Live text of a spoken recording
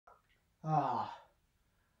Ah,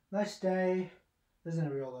 nice day. This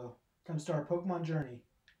isn't real though. Time to start Pokemon Journey.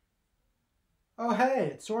 Oh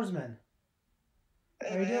hey, it's Swordsman. Hey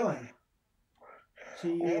How you man, doing?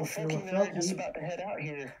 See well, you here Funky with and I are just Felky. about to head out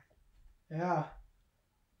here. Yeah.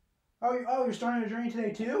 You're starting a journey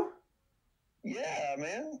today too? Yeah,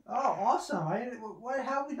 man. Oh, awesome. What?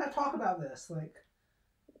 How did we not talk about this? Like,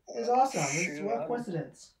 it's awesome. This is Shoot, what a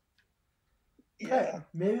coincidence. Okay, yeah,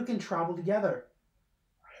 maybe we can travel together.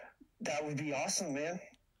 that would be awesome, man.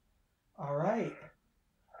 All right,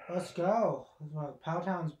 let's go.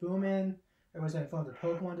 Powtown's booming. Everyone's having fun with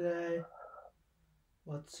their Pokemon today.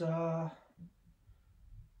 Let's uh,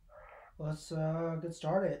 let's get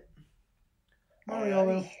started. Come on, Alrighty.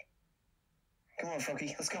 Riolu. Come on, Funky,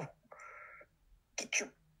 let's go. Get your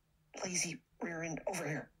lazy rear end over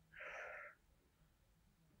here.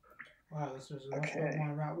 Wow, this is a bunch of Okay.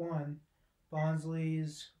 Pokemon Route 1.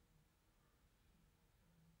 Bonsley's.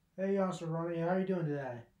 Hey, Youngster Ronnie, how are you doing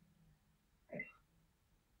today?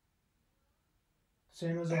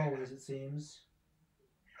 Same as always, it seems.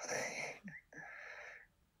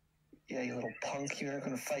 Yeah, you little punk, you're not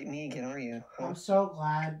gonna fight me again, are you? Huh? I'm so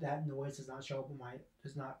glad that noise does not show up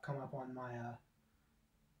does not come up on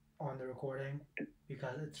on the recording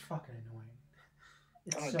because it's fucking annoying.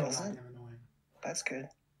 It's Oh, it so doesn't? goddamn annoying. That's good.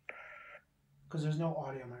 Because there's no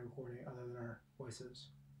audio in my recording other than our voices.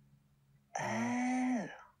 Ah.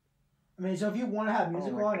 I mean, so if you want to have Oh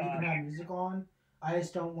music my on, you can have gosh. music on. I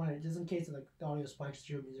just don't want it, just in case like the audio spikes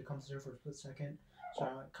through, music comes through for a split second. So I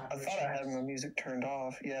don't like I copyright thought I had strikes. my music turned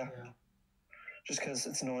off, yeah. Yeah. Just because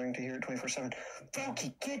it's annoying to hear it 24/7.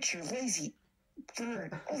 Funky, get your lazy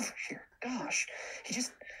bird over here. Gosh. He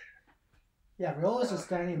just. Yeah, Riola's just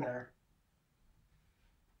standing there.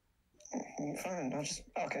 Fine, I'll just.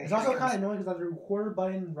 Okay, It's here he also kind comes. of annoying because I have the recorder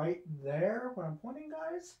button right there when I'm pointing,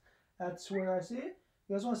 guys. That's where I see it.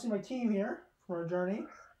 You guys want to see my team here for our journey?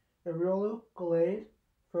 Riolu, Gallade,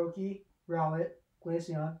 Froakie, Rowlet,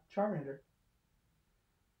 Glaceon, Charmander.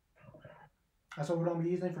 That's what we're going to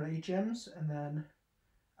be using for the HMs, and then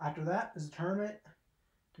after that is a tournament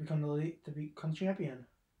to become the elite, to become champion.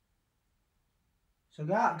 So,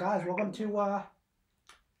 guys, welcome to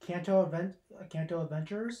Kanto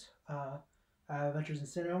Adventures. I have Adventures in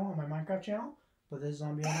Sinnoh on my Minecraft channel, but this is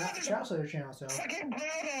on Oh, BMF there's a Trail channel. So, fucking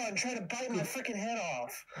Groudon trying to bite my freaking head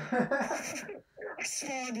off. I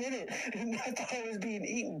spawned in it and I thought I was being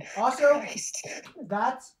eaten. also, Christ.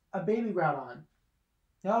 that's a baby Groudon.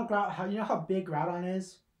 You know how big Groudon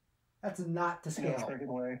is? That's not to No scale. freaking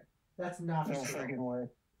way. That's not for No scale. freaking way.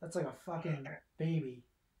 That's like a fucking baby.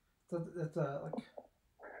 That's a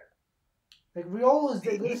like Riolu is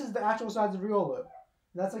this is the actual size of Riolu.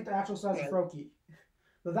 That's like the actual size of Froakie.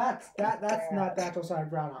 But that's not the actual size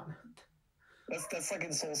of Groudon. That's like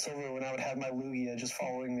in Soul Silver when I would have my Lugia just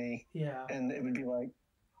following me Yeah. and it would be like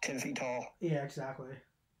 10 feet tall. Yeah, exactly.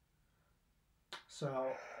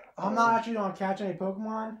 So I'm not actually gonna catch any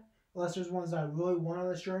Pokemon unless there's ones that I really want on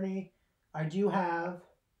this journey. I do have,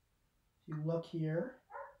 if you look here,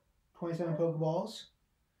 27 Pokeballs.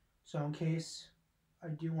 So in case I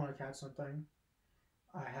do want to catch something,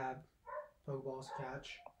 I have Pokeballs to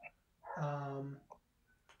catch.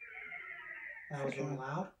 That was really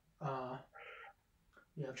loud.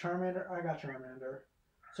 You have Charmander. I got Charmander.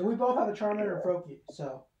 So we both have a Charmander and Froakie.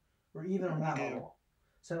 So we're even on that level.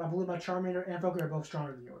 So I believe my Charmander and Froakie are both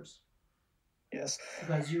stronger than yours. Yes.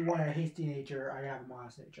 Because you want a hasty nature, I have a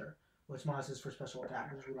modest nature. Which modest is for special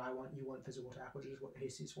attack, which is what I want. You want physical attack, which is what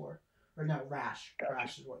hasty's for. Or no, rash. Gotcha.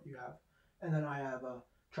 Rash is what you have. And then I have a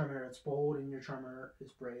Charmander that's bold, and your Charmander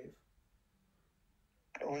is brave.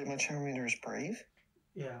 Oh wait, my Charmander is brave?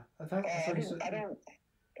 Yeah. I forgot that was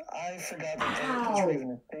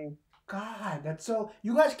even a thing. God, that's so.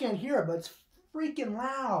 You guys can't hear it, but it's freaking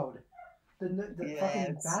loud. The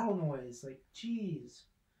fucking battle noise. Like, jeez.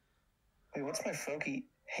 Wait, what's my Froakie?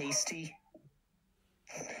 Hasty?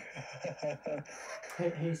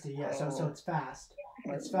 Hasty, yeah. So it's fast.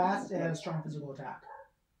 It's fast and has strong physical attack.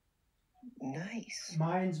 Nice.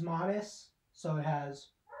 Mine's modest, so it has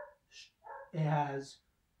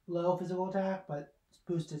low physical attack but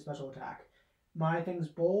boosted special attack. My thing's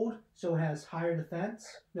bold, so it has higher defense.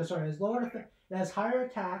 No, sorry, it has lower defense. It has higher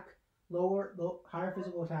attack, higher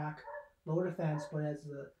physical attack, lower defense, but it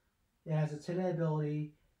has its hidden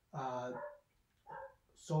ability,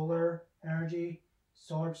 solar energy,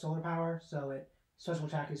 solar power. So it special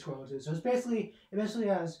attack is equal to. So it basically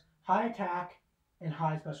has high attack and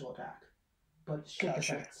high special attack, but shit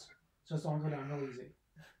defense. So it's gonna go down real easy.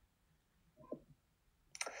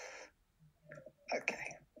 Okay,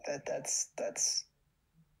 that's.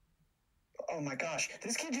 Oh my gosh,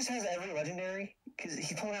 this kid just has every legendary. Because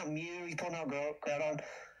he's pulling out Mew, he's pulling out Groudon.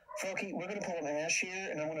 Froakie, we're gonna pull an Ash here,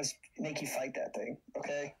 and I'm gonna make you fight that thing.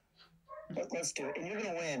 Okay? Let's do it, and you're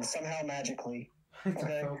gonna win somehow magically. It's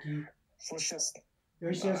Okay. a Froakie. So let's just.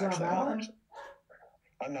 You're serious about battling?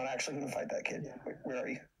 I'm not actually gonna fight that kid. Yeah. Where are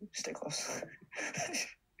you? Stay close.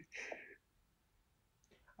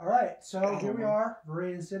 All right, so here we are,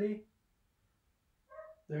 Viridian City.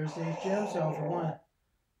 There's the gym. So if we want to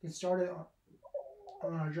get started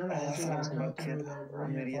on our journey, we gotta go through the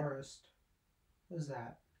Viridian Forest. What is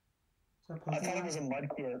that? Is that I thought it was a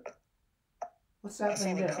Mudkip. What's that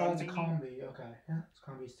thing there? Oh, it's a Combi. Okay. Yeah, it's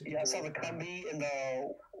Combi. Yeah, I saw the Combi and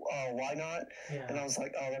the Why Not? Yeah. And I was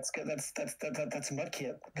like, oh, that's good. That's a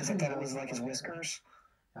Mudkip. Because I thought it was like his whiskers.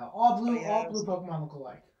 Now, all blue Pokemon look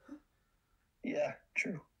alike. Yeah,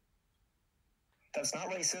 true. That's not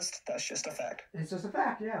racist. That's just a fact. It's just a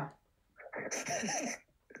fact, yeah.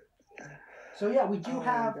 So yeah, we do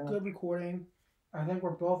have good recording. I think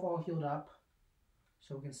we're both all healed up,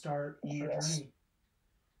 so we can start our journey.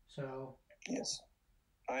 So. Yes.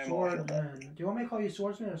 I am Sword. Do you want me to call you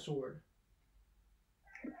Swordsman or Sword?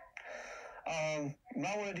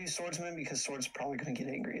 Might want to do Swordsman because Sword's probably going to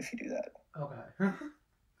get angry if you do that. Okay.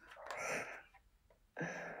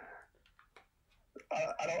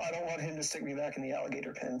 I don't want him to stick me back in the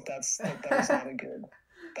alligator pen. That was not a good.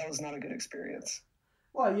 That was not a good experience.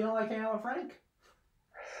 What, you don't like hanging out with Frank?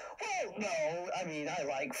 Well, no. I mean, I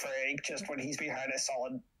like Frank just when he's behind a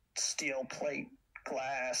solid steel plate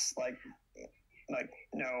glass. Like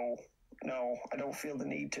no, I don't feel the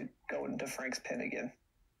need to go into Frank's pen again.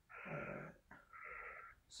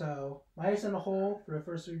 So, my ice in the hole for the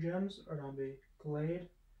first 3 gyms are going to be Glade,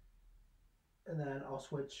 and then I'll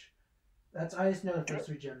switch. That's, I just know the first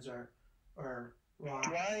 3 gyms are rock.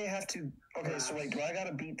 Do I have to, okay, grass. So wait, do I got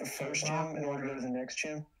to beat the first gym in order to go to the next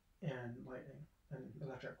gym? And lightning, and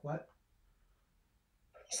electric, what?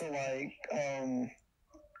 So like,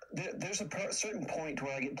 there's a certain point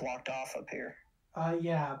where I get blocked off up here.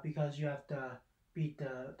 Yeah, because you have to beat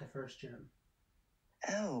the first gym.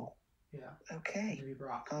 Oh. Yeah. Okay. Maybe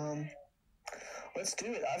Brock. Let's do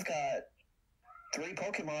it. I've got 3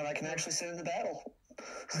 Pokemon I can actually send into battle.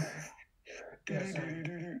 Yeah, so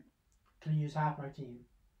can use half my team.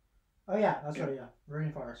 Oh yeah, that's right. Yeah,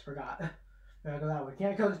 Viridian Forest. Forgot. Gotta go that way.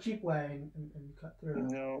 Can't go the cheap way and cut through.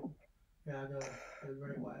 No. Yeah, go the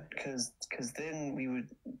right way. Because then we would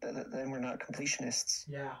then we're not completionists.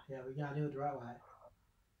 Yeah, we gotta do it the right way.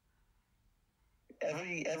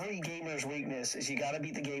 Every gamer's weakness is you gotta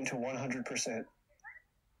beat the game to 100%.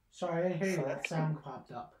 Sorry, I didn't hear you. That sound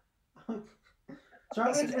popped up. So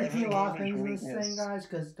I'm going to repeat a lot of things in this thing, guys,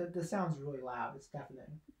 because this sounds really loud. It's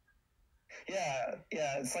deafening. Yeah,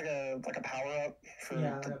 it's like a power up for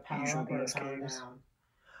like a power up or a power games. down.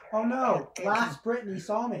 Oh no! Last Brittany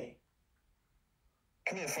saw me.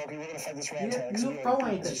 Come here, Froakie. We're gonna fight this rat tag. You don't throw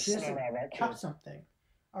anything. She just cut something.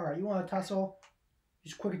 All right, you want to tussle?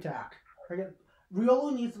 Just quick attack.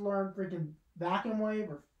 Riolu needs to learn freaking vacuum wave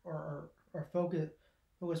or focus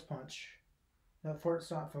punch. No,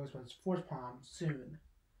 it's not focus punch. Force palm soon,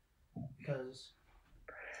 because.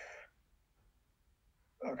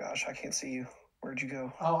 Oh gosh, I can't see you. Where'd you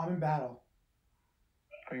go? Oh, I'm in battle.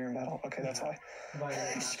 Oh, you're in battle. Okay, that's why.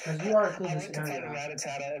 Because you are a I went to fight a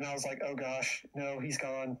Rattata, and I was like, oh gosh, no, he's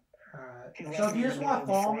gone. Alright. So if you just want to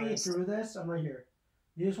follow me through this, I'm right here.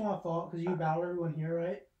 You just want to follow, because you battled everyone here,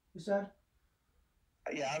 right? You said?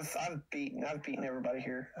 Yeah, I've beaten everybody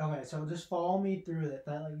here. Okay, so just follow me through it.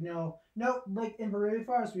 Like in Viridian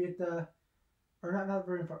Forest, we have to, or not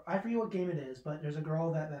Viridian Forest. I forget what game it is, but there's a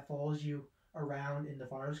girl that follows you around in the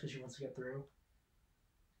forest because she wants to get through.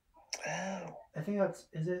 Oh. I think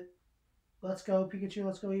is it? Let's go Pikachu.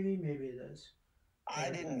 Let's go Eevee. Maybe it is. I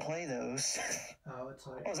didn't play those. Oh, it's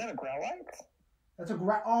like. Oh, is that a Growlite? That's a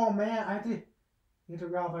Oh man, I have to. You have to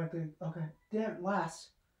Growlite. Okay, damn. Last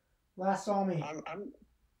saw me.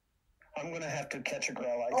 I'm gonna have to catch a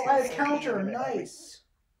Growlite. Oh, I have counter. Nice.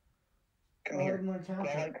 Come here.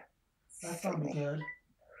 Growlite. That's not be good.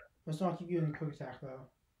 Let's not keep you in quick attack though.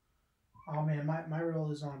 Oh man, my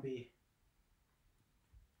roll is on B.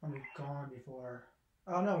 I'll be gone before.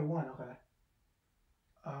 Oh no, we won. Okay.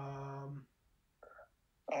 Oh,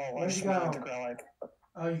 where'd you go?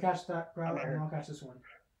 Oh, you catch that Growlithe, and I'll catch this one.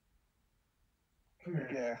 Come here.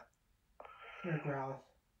 Yeah. Come here, Growlithe.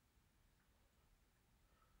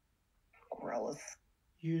 Growlithe.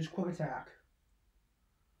 Use quick attack.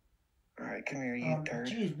 Alright, come here, you turd.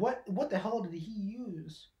 Jeez, what the hell did he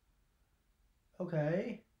use?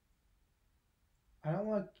 Okay. I don't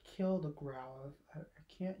want to kill the Growlithe. I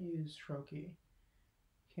can't use Froakie.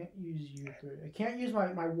 Can't use you three. I can't use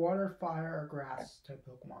my water, fire, or grass type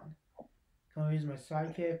Pokemon. Can I use my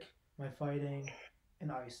sidekick, my fighting,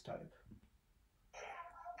 and ice type?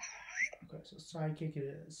 Okay, so sidekick it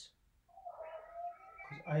is.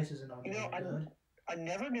 Because ice isn't all good. I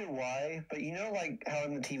never knew why, but you know, like how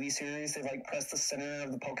in the TV series they like press the center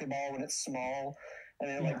of the Pokeball when it's small, and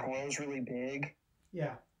then it like grows really big.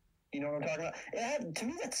 Yeah. You know what I'm talking about? To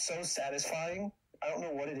me, that's so satisfying. I don't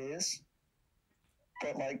know what it is,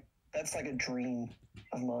 but like that's like a dream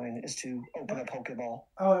of mine is to open a Pokeball.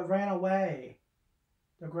 Oh, it ran away.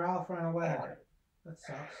 The Growlithe ran away. That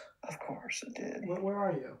sucks. Of course it did. Where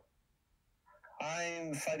are you?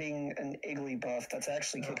 I'm fighting an Igglybuff that's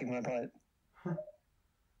actually kicking my butt.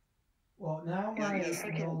 Well, now my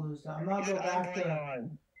goal is I'm gonna go back to.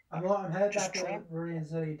 I'm headed back to Brenden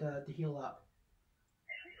City to heal up.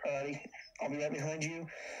 Alrighty, I'll be right behind you.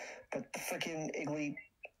 But the freaking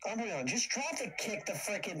Umbreon, just drop the kick the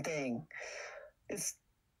freaking thing. It's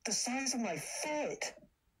the size of my foot.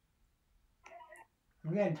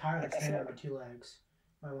 I'm getting tired of standing on my 2 legs.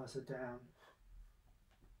 I want to sit down.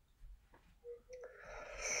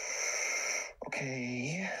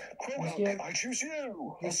 Okay. I choose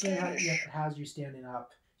you. This game has you standing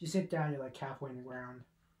up. If you sit down, you're like halfway in the ground.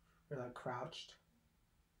 You're like crouched.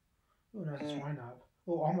 Oh, nice swine up.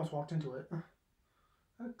 Oh, almost walked into it.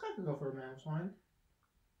 I could go for a man swine.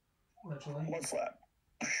 Literally. What's that?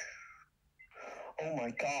 Oh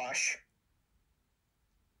my gosh.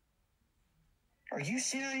 Are you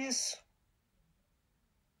serious?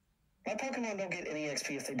 My Pokemon don't get any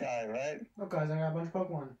XP if they die, right? Look, guys, I got a bunch of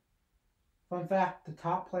Pokemon. Fun fact: the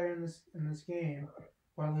top player in this game,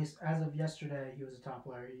 or at least as of yesterday, he was a top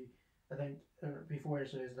player. I think before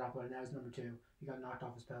yesterday he was a top player. Now he's number 2. He got knocked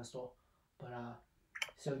off his pedestal. But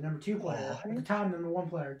so number 2 player at the time, number 1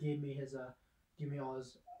 player gave me all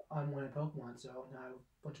his unwanted Pokemon. So now I have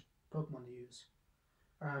a bunch of Pokemon to use.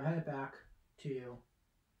 Alright, I'm headed back to you,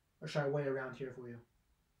 or should I wait around here for you?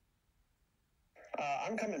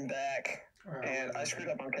 I'm coming back. Right, and I screwed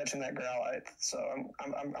up on catching that Growlithe, so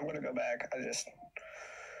I'm gonna go back.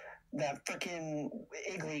 That freaking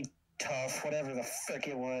Igglybuff, whatever the frick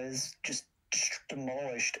it was, just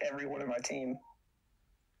demolished everyone in my team.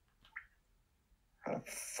 Out of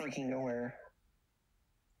freaking nowhere.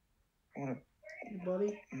 Hey,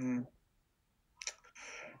 buddy.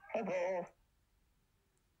 Hello.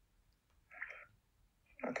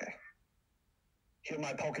 Okay. Heal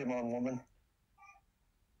my Pokemon, woman.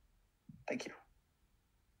 Thank you.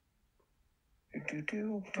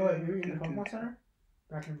 Oh, wait, you're in the Pokemon Center?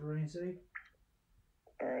 Back in Brenden City?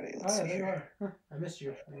 Alrighty, let's see. There you are. I missed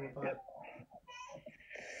you. Yep.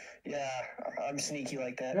 Yeah, I'm sneaky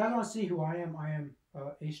like that. If you guys want to see who I am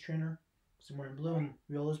Ace Trainer. So I'm wearing blue, and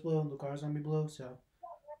Riola's blue, and Lucar's gonna be blue, so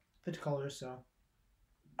fit colors, so.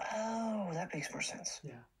 Oh, that makes more sense.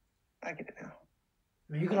 Yeah. I get it now.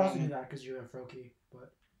 I mean, you could also do that because you're a Froakie,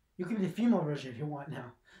 but you can be the female version if you want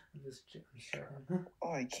now.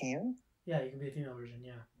 Oh, I can? Yeah, you can be the female version,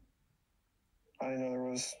 yeah. I didn't know there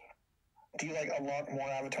was... Do you, like, unlock more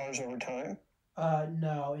avatars over time?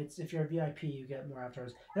 No. It's if you're a VIP, you get more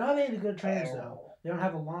avatars. They don't have any good trainers, though. They don't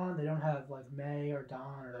have Alon, they don't have, like, May or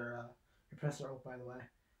Dawn or Professor Oak, by the way.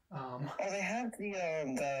 Oh, they have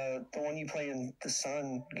the one you play in the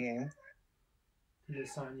Sun game. The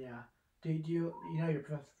Sun, yeah. Do you know your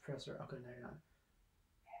Professor? Okay, no, you're not.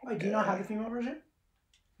 Wait, do you not have the female version?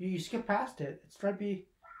 You skip past it. It's right be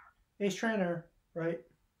Ace Trainer, right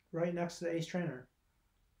next to the Ace Trainer.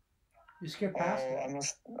 You skip past it.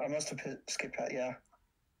 I must have skipped past. Yeah.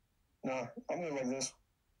 No, I'm gonna like this.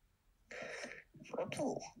 All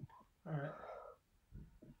right.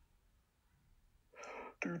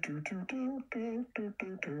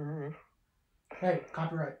 Hey,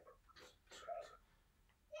 copyright.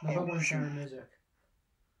 No Pokemon Center music.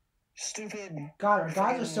 Stupid. God, our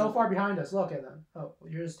guys are so far behind us. Look at them. Oh,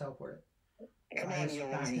 you're just teleported. Come on, you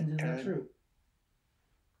back into the next route.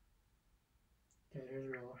 Okay, here's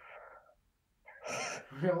Riola.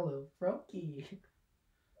 Riola, Froakie.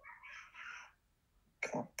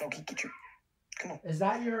 Come on, Froakie, get your. Come on. Is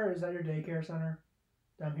that your daycare center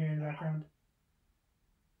down here in the background?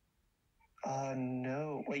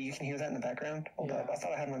 No. Wait, you can hear that in the background? Hold up. I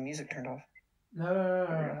thought I had my music turned off.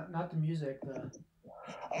 No, not the music. The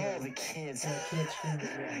kids. The kids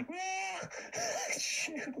screaming. Yeah.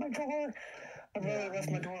 Shoot, my door. I really left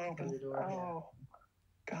my door open. Oh,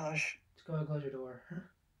 gosh. Let's go and close your door.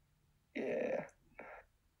 Yeah.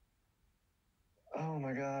 Oh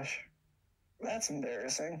my gosh. That's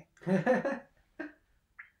embarrassing.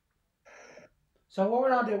 So what we're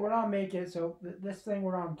gonna do? We're gonna make it. So this thing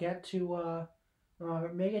we're gonna get to.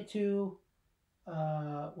 Make it to.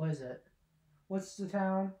 What is it? What's the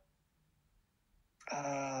town?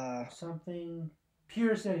 Something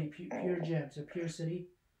Pure City, Pure Gym. So Pure City,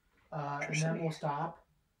 and then we'll stop.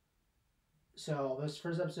 So this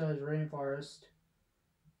first episode is Rainforest,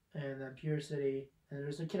 and then Pure City, and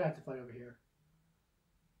there's a kid I have to fight over here.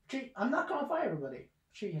 Gee, I'm not gonna fight everybody.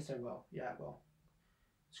 Gee, yes I will. Yeah, I will.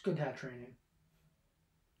 It's good to have training.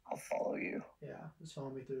 I'll follow you. Yeah, just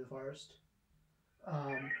follow me through the forest.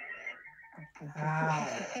 Ow.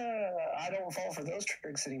 I don't fall for those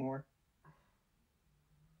tricks anymore.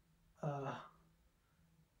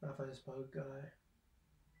 If I just bug guy.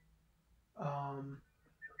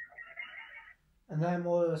 And then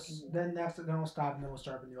we'll then we'll stop and then we'll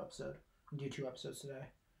start a new episode. We'll do 2 episodes today.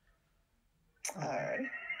 Alright.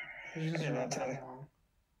 It's just not that long.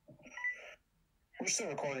 We're still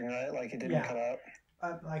recording, right? Like it didn't cut out.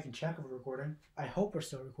 I can check if we're recording. I hope we're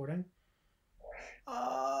still recording.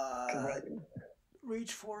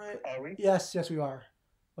 Reach for it. Are we? Yes, we are.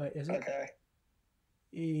 Wait, is it? Okay.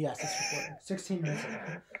 Yes, it's recording. 16 minutes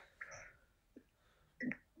ago.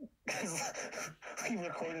 Because we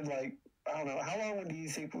recorded like, I don't know, how long do you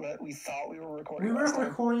think that we thought we were recording? We were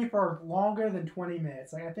recording for longer than 20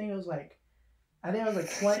 minutes. Like I think it was like 20. I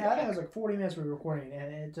think it was like 40 minutes we were recording,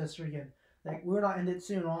 and it just freaking like we were not ended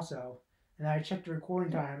soon also. And I checked the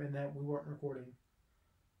recording time, and then we weren't recording.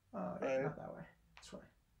 Right. Not that way. This way.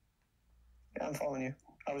 Yeah, I'm following you.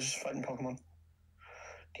 I was just fighting Pokemon.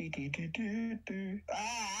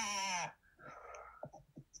 Ah!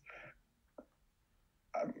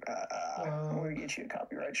 I'm gonna get you a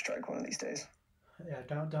copyright strike one of these days. Yeah,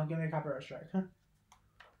 don't give me a copyright strike.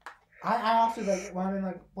 I also like when I'm in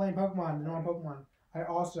like playing Pokemon, the normal Pokemon. I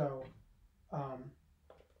also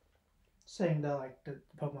sing the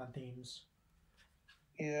Pokemon themes.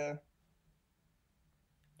 Yeah.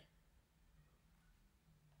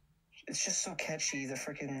 It's just so catchy, the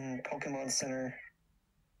freaking Pokemon Center.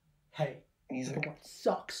 Hey, music. Pokemon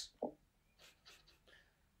sucks.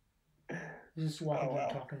 He's just walking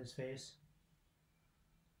and talking in his face.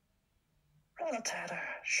 Rattata,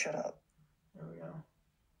 shut up. There we go.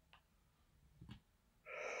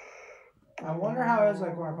 I wonder how it's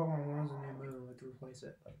like when our Pokemon runs a new move, like to replace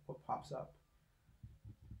it, like what pops up.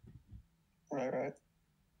 Right.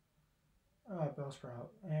 Bellsprout.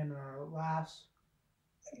 And our last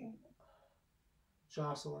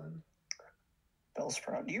Jocelyn.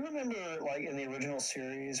 Bellsprout. Do you remember, like, in the original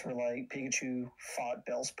series where, like, Pikachu fought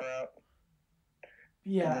Bellsprout?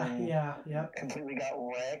 Yeah. Completely got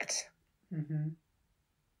wrecked? Mm-hmm.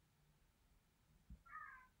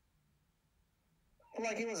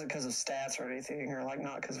 Like, it wasn't because of stats or anything, or, like,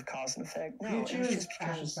 not because of cause and effect. No, Pikachu it was is just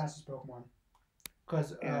because... Ash's fastest Pokemon.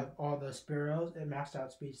 Because all the Spearows, it maxed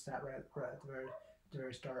out speed stat right at the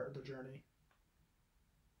very start of the journey.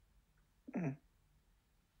 Mm.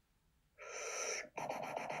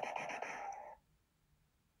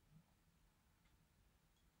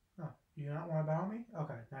 Oh, you do not want to battle me?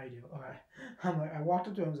 Okay, now you do. Okay. I'm like, I walked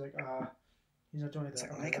up to him, I was like, he's not doing anything.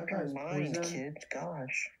 Like, make up your mind, kid.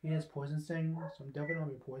 Gosh. He has poison sting, so I'm definitely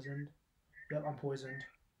gonna be poisoned. Yep, I'm poisoned.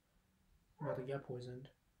 I'm about to get poisoned.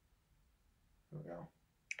 There we go.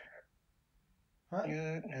 What?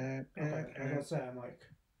 Okay, I was gonna say, I'm like,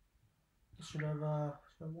 I should have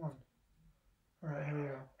won. Alright, here we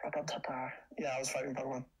go. Yeah, I was fighting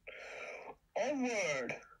Pokemon.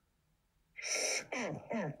 Onward!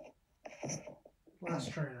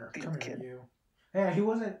 Last trainer, come here, you. Yeah, he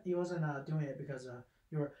wasn't doing it because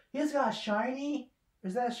you were. He's got a shiny.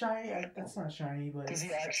 Is that shiny? That's not shiny, but Does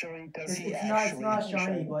he actually? It's not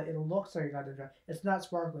shiny, but it looks like it got the. It's not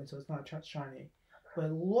sparkling, so it's not shiny. But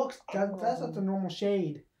it looks. That's like the normal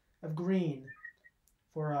shade of green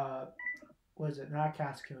for what is it? Not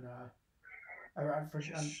Cascoon.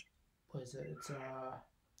 What is it? It's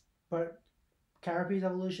but Caterpie's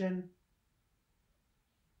evolution.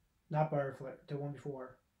 Not Butterfly, the one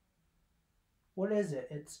before. What is it?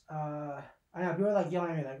 It's I know people are like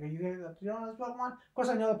yelling at me like, you know this Pokemon? Of course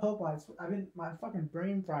I know the Pokemon. My fucking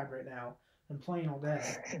brain fried right now. I'm playing all day.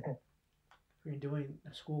 You're doing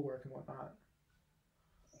schoolwork and whatnot.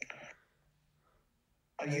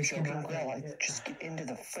 Are you joking? Just get into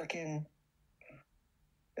the frickin'.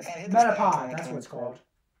 If I hit Metapod, that's what it's called.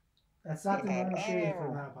 That's not the normal shade for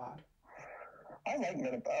Metapod. I like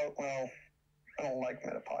Metapod. Well, I don't like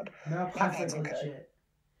Metapod. Metapod's like legit.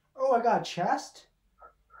 Oh, I got a chest?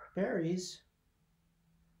 Berries?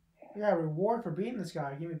 I got a reward for beating this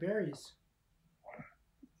guy. Give me berries.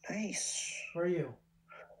 Nice. Where are you?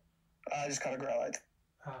 I just got a Growlithe.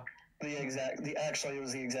 Oh. Actually, it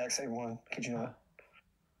was the exact same one. Kid you not?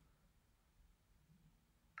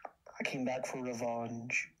 I came back for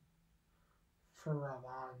revenge. For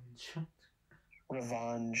revenge.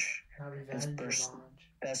 Revenge. Not It's revenge,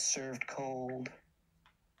 revenge. best served cold.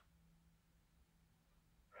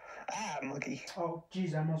 Ah, monkey. Oh,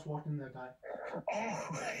 jeez, I almost walked into that guy.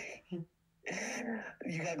 Oh.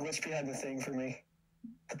 You got glitched behind the thing for me.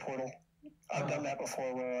 The portal. I've done that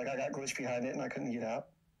before where like I got glitched behind it and I couldn't get out.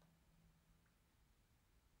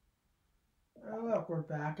 Oh, look, we're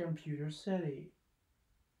back in Pewter City.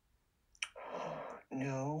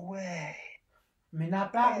 No way. I mean,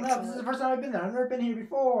 not back. No, this is the first time I've been there. I've never been here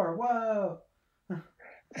before. Whoa.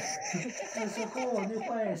 This is so cool. New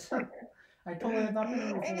place. I totally have not been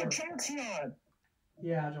here before. Oh, Jolteon!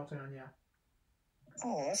 Yeah, Jolteon, yeah.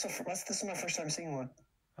 Oh, this is my first time seeing one.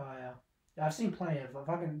 Oh, yeah. Yeah, I've seen plenty of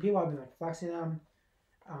fucking people have been like flexing them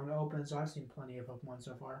on open, so I've seen plenty of Pokemon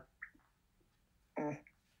so far.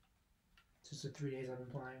 Just the 3 days I've been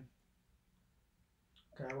playing.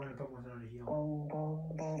 Okay, I went to Pokemon Center to heal.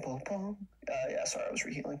 Yeah, sorry, I was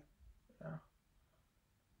rehealing. Yeah.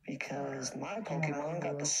 Because my Pokemon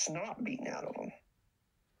got the snot beaten out of them.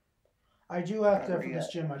 I do have to, for this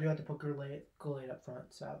gym, I do have to put Glade up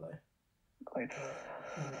front, sadly. Glade.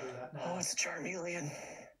 I'm gonna do that now. Oh, it's a Charmeleon.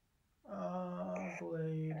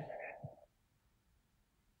 Glade.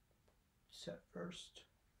 Set first.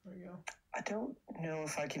 There we go. I don't know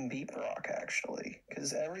if I can beat Brock, actually.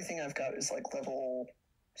 Because everything I've got is like level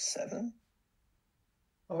 7.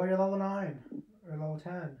 Oh, you're level 9. Or level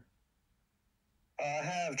 10. I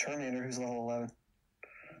have Charmander, who's level 11.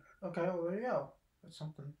 Okay, well, there you go. That's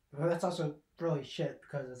something. Well, that's also really shit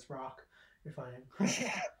because it's rock you're fighting.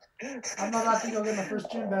 Yeah. I'm about to go get my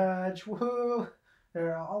first gym badge. Woohoo!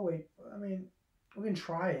 There, I'll wait. I mean, we can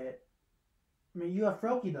try it. I mean, you have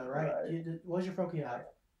Froakie though, right? What does your Froakie have?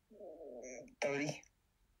 30.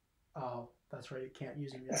 Oh, that's right. You can't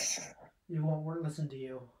use him yet. You won't listen to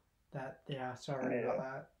you. Sorry about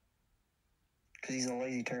that. Because he's a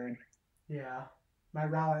lazy turd. Yeah. My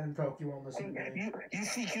Rowlet and Froakie won't listen to me. You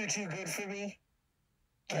think you're too good for me?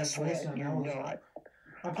 Guess what? You're not.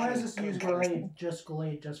 My plan is just to use Glade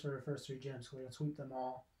just for the first 3 gyms, so we can sweep them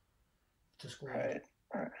all. Just Glade.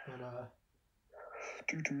 Right. But,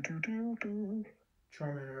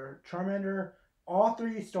 Charmander, all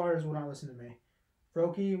 3 starters will not listen to me.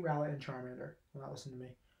 Froakie, Rowlet, and Charmander will not listen to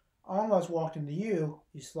me. I almost walked into you.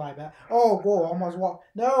 You slide back. Oh, whoa, almost walked.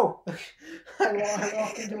 No! I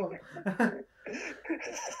walked into him.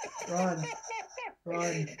 Run.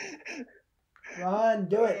 Run,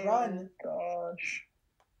 do it, run. Oh, gosh.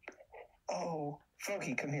 Oh,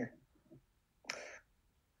 Froakie, come here.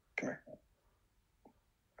 Come here.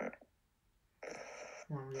 Alright.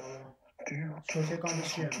 Come on, Riolo. Let's go take on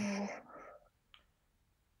this gym.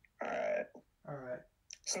 Alright.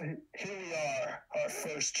 So here we are, our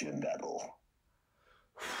first gym battle.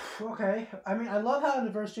 Okay. I mean, I love how in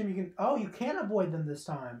the first gym you can avoid them this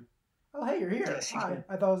time. Oh, hey, you're here. Yes, you can.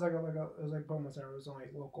 I thought it was like Pokemon Center. It was only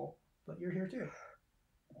local, but you're here too.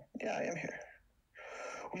 Yeah, I am here.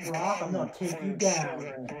 Brock, I'm gonna take you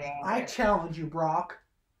down. I challenge you, Brock.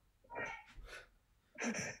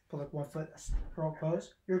 Put like 1 foot heroic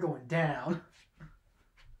pose. You're going down.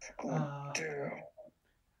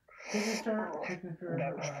 Take his turn.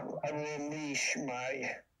 I will unleash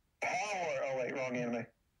my power. Oh wait, wrong anime.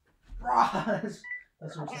 Ross.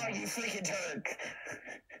 That's what oh, you freaking turd!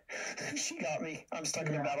 She got me. I'm stuck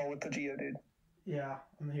in a battle with the Geodude. Yeah,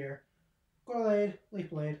 I'm here. Glade, Leaf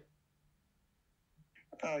Blade.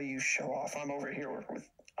 Oh, you show off. I'm over here with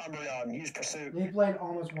Umbreon. Use Pursuit. Leaf Blade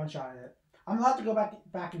almost one-shotted it. I'm allowed to go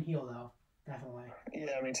back and heal, though. Definitely.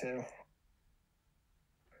 Yeah, me too.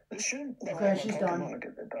 This should... Okay, she's done.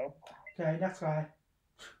 Okay, next guy.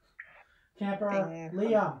 Camper.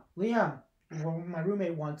 Liam. My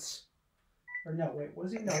roommate once. Or no, wait,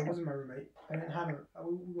 was he? No, he wasn't my roommate. I didn't have him.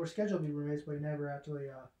 We were scheduled to be roommates, but he never actually,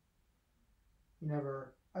 I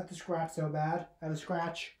have to scratch so bad. I have a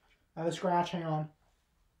scratch. Hang on.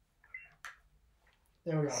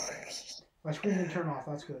 There we go. My screen didn't turn off.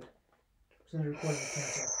 That's good. Since the recording was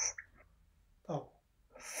canceled. Oh.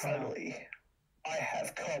 Finally, I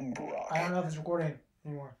have come, Brock. I don't know if it's recording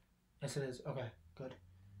anymore. Yes, it is. Okay, good.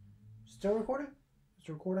 Still recording? It's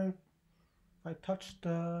recording. I touched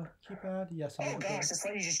the keypad. Yes. Oh gosh, this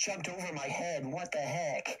lady just jumped over my head. What the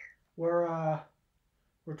heck? We're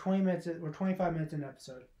 20 minutes. We're 25 minutes in the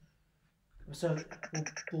episode. So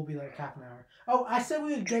we'll be like half an hour. Oh, I said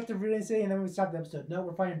we would get to Brenden City and then we would stop the episode. No,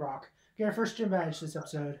 we're fighting Brock. Get our first gym badge this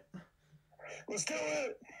episode. Let's do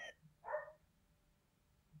it.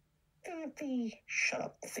 Thimpy. Shut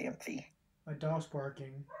up, Thimpy. My dog's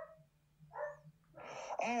barking.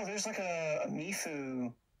 Oh, there's like a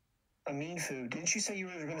Mifu. A Mienfoo. Didn't you say you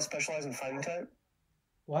were going to specialize in fighting type?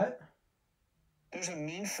 What? There's a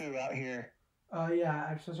Mienfoo out here. Yeah,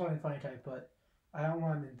 I'm so sorry, funny type, but I don't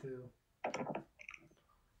want him into.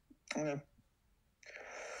 Okay.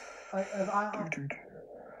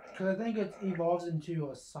 Because I think it evolves into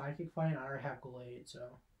a psychic fight, and I already have Glade,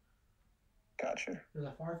 so. Gotcha. There's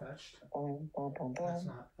a Farfetch'd. That's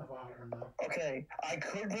not a wild one, though. Okay, I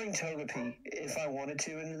could bring Togepi if I wanted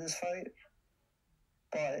to into this fight,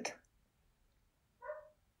 but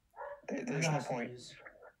there's no point.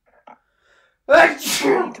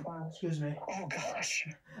 Excuse me. Oh gosh.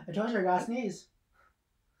 I told you I gotta sneeze.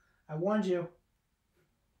 I warned you.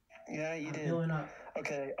 Yeah, you did. Healing up.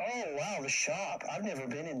 Okay. Oh wow, the shop. I've never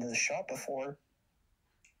been into the shop before.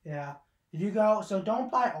 Yeah. If you go, so don't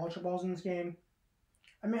buy Ultra Balls in this game.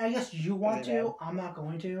 I mean, I guess you want to. I'm not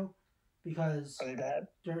going to, because are they bad?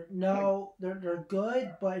 They're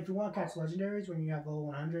good. But if you want to catch legendaries when you have level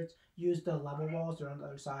 100s, use the level balls. They're on the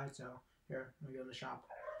other side. So here, let me go to the shop.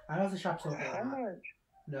 I know the shop's open. How much?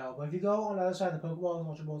 No, but if you go on the other side of the Pokeballs,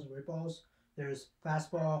 Ultra Balls, and Great Balls, there's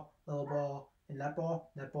Fastball, Level Ball, and Netball.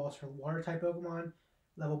 Netball's for Water type Pokemon.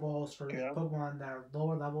 Level Balls for Pokemon that are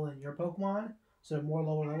lower level than your Pokemon. So the more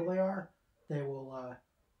lower level they are, it will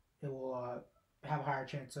have a higher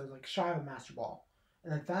chance. So like shy of a Master Ball.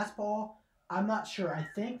 And then Fastball, I'm not sure. I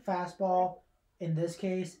think Fastball in this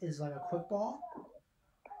case is like a Quick Ball,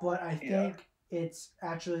 but I think it's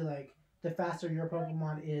actually like the faster your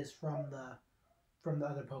Pokemon is from the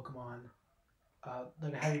other Pokemon.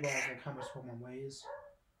 Like a Heavy Ball is like how much Pokemon weighs.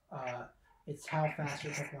 It's how fast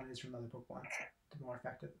your Pokemon is from the other Pokemon. The more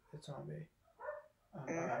effective it's going to be.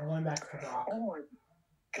 I'm going back to Brock. Oh my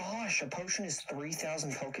gosh, a potion is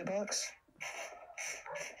 3,000 Pokebucks?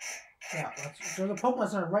 Yeah, so the Pokemon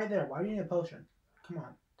Center right there. Why do you need a potion? Come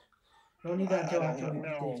on. You don't need that until after we beat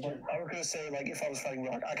Dave's gym. I was going to say, like, if I was fighting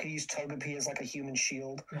Rock, I could use Togepi as, like, a human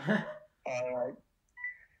shield. Alright.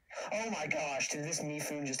 Oh my gosh, did this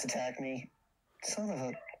Mifune just attack me? Son of a...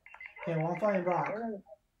 Okay, well, I'm fighting Brock.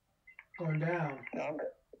 Going down. No,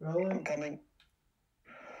 Rolling. I'm coming.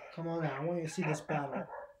 Come on now, I want you to see this battle.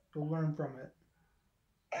 You'll learn from it.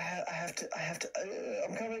 I have to,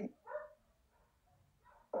 I'm coming.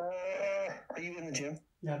 Are you in the gym?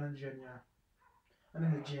 Yeah, I'm in the gym, yeah. I'm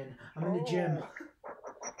in the gym. I'm in the gym.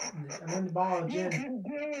 I'm in the ball of gym. You can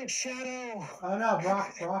do it, Shadow! Oh no,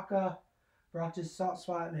 Brock just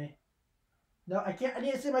swat me. No, I can't. I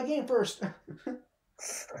need to save my game first. Oh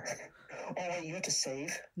wait, you have to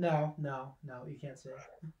save? No, you can't save.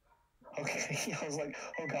 Okay, I was like,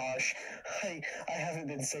 oh gosh, I haven't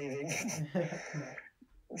been saving.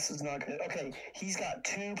 This is not good. Okay, he's got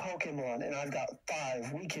 2 Pokemon, and I've got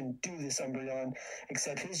 5. We can do this, Umbreon.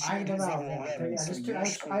 Except his Geodude's level 11, I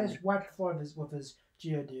just wiped the floor with his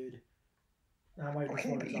Geodude. And I wiped the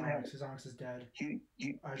floor with his Onix, because Onix is dead.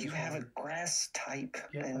 You have a grass type,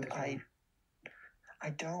 and I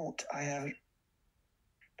don't. I have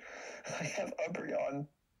Umbreon.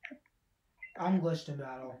 I'm glitched in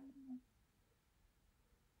battle.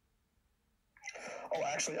 Oh,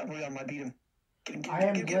 actually, Umbreon might beat him. I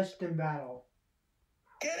am glitched in battle.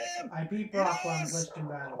 Get him! I beat Brock while I'm glitched in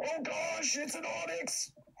battle. Oh gosh, it's an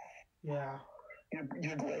Onix! Yeah.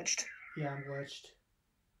 You're glitched? Yeah, I'm glitched.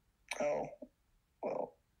 Oh.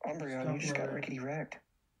 Well, Umbreon, you just got rickety wrecked.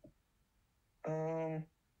 Alright,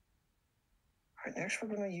 next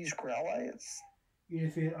we're gonna use Growlites. You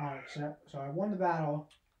defeated Onix. So I won the battle.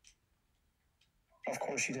 Of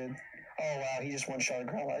course you did. Oh wow, he just one-shot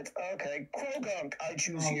Growlites. Okay, Krogunk, I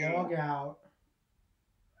choose you. Log out.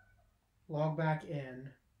 Log back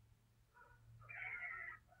in.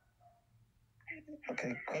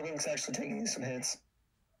 Okay, Krogunk's actually taking some hits.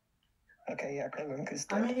 Okay, yeah, Krogunk is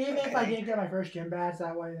dead. I mean, even if I didn't get my first gym badge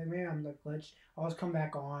that way, then maybe I'm like glitched. I'll just come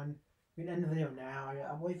back on. We can end the video now.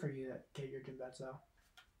 I'll wait for you to get your gym badge, though.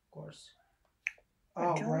 Of course.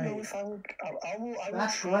 Oh, great.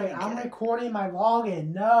 That's great. I'm recording my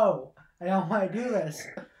login. No, I don't want to do this.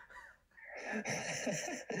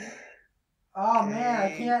 Oh man,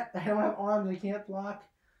 I can't. I don't have arms. I can't block.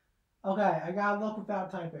 Okay, I gotta look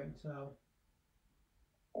without typing. So.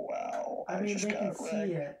 Wow. I mean, they can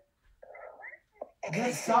see it. Okay,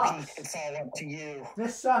 this sucks. It's all up to you.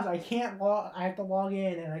 This sucks. I can't log. I have to log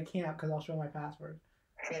in, and I can't because I'll show my password.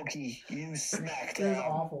 Froakie, you smacked This is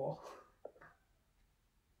awful.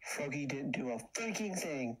 Froakie didn't do a freaking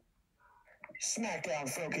thing. Smackdown,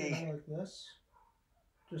 Froakie. Like this.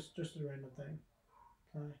 Just a random thing.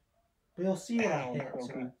 Okay. But you'll see what I hit, so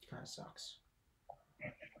it kind of sucks.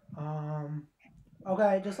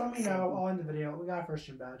 Okay, just let me know. I'll end the video. We got a first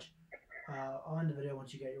gym badge. I'll end the video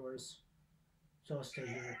once you get yours. So I'll stay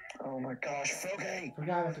here. Oh my gosh, Froakie!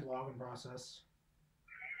 Forgot about the login process.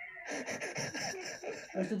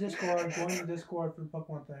 There's the Discord. Join the Discord for the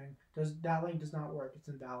Pokemon thing. That link does not work. It's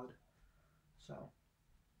invalid. So.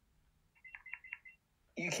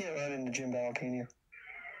 You can't run into gym battle, can you?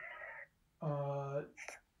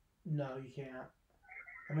 No, you can't.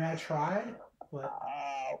 I mean, I tried, but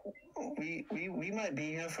we might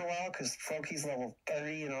be here for a while because Froaky's level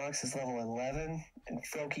 30 and Onyx is level 11, and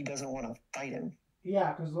Froaky doesn't want to fight him.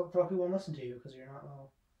 Yeah, because Froaky won't listen to you because you're not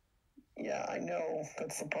level. Yeah, I know.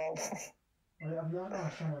 That's the problem. I'm not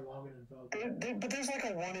showing my login info. But there's like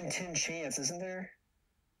a 1 in 10 chance, isn't there?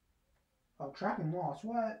 Oh, tracking loss.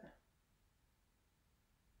 What?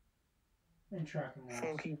 And tracking loss.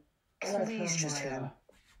 Froaky, please just hit him.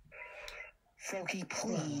 Froaky,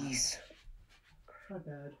 please. My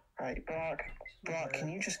bad. Alright, Brock, can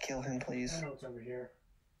you just kill him, please? I know what's over here.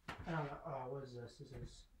 I don't know. Oh, what is this?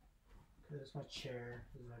 This is my chair.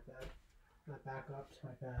 This is my bed. My backup to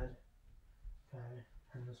my bed. Okay,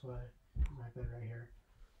 turn this way. This is my bed right here.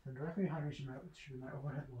 And directly behind me should be my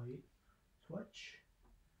overhead light. Switch.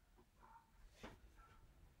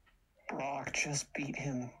 Brock, just beat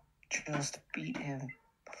him. Just beat him.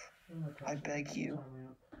 I beg you.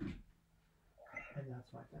 And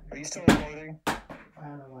that's my thing. Are you still recording? I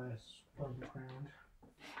don't know why it's on the ground.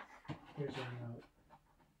 Here's your note.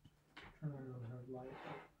 Turn on the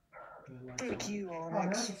light. Thank you, Oh, now I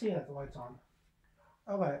Onyx. can see that the light's on.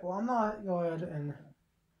 Okay, well, I'm not go ahead and.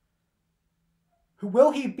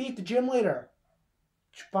 Will he beat the gym leader?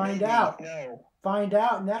 Find out. No. Find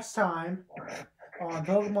out next time on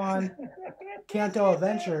Pokemon Kanto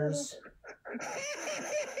Adventures.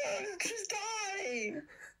 Just die!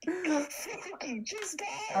 Just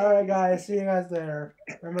die! Alright, guys. See you guys later.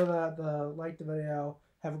 Remember to like the video.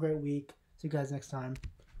 Have a great week. See you guys next time.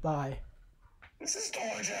 Bye. This is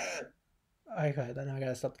torture! Okay, then I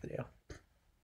gotta stop the video.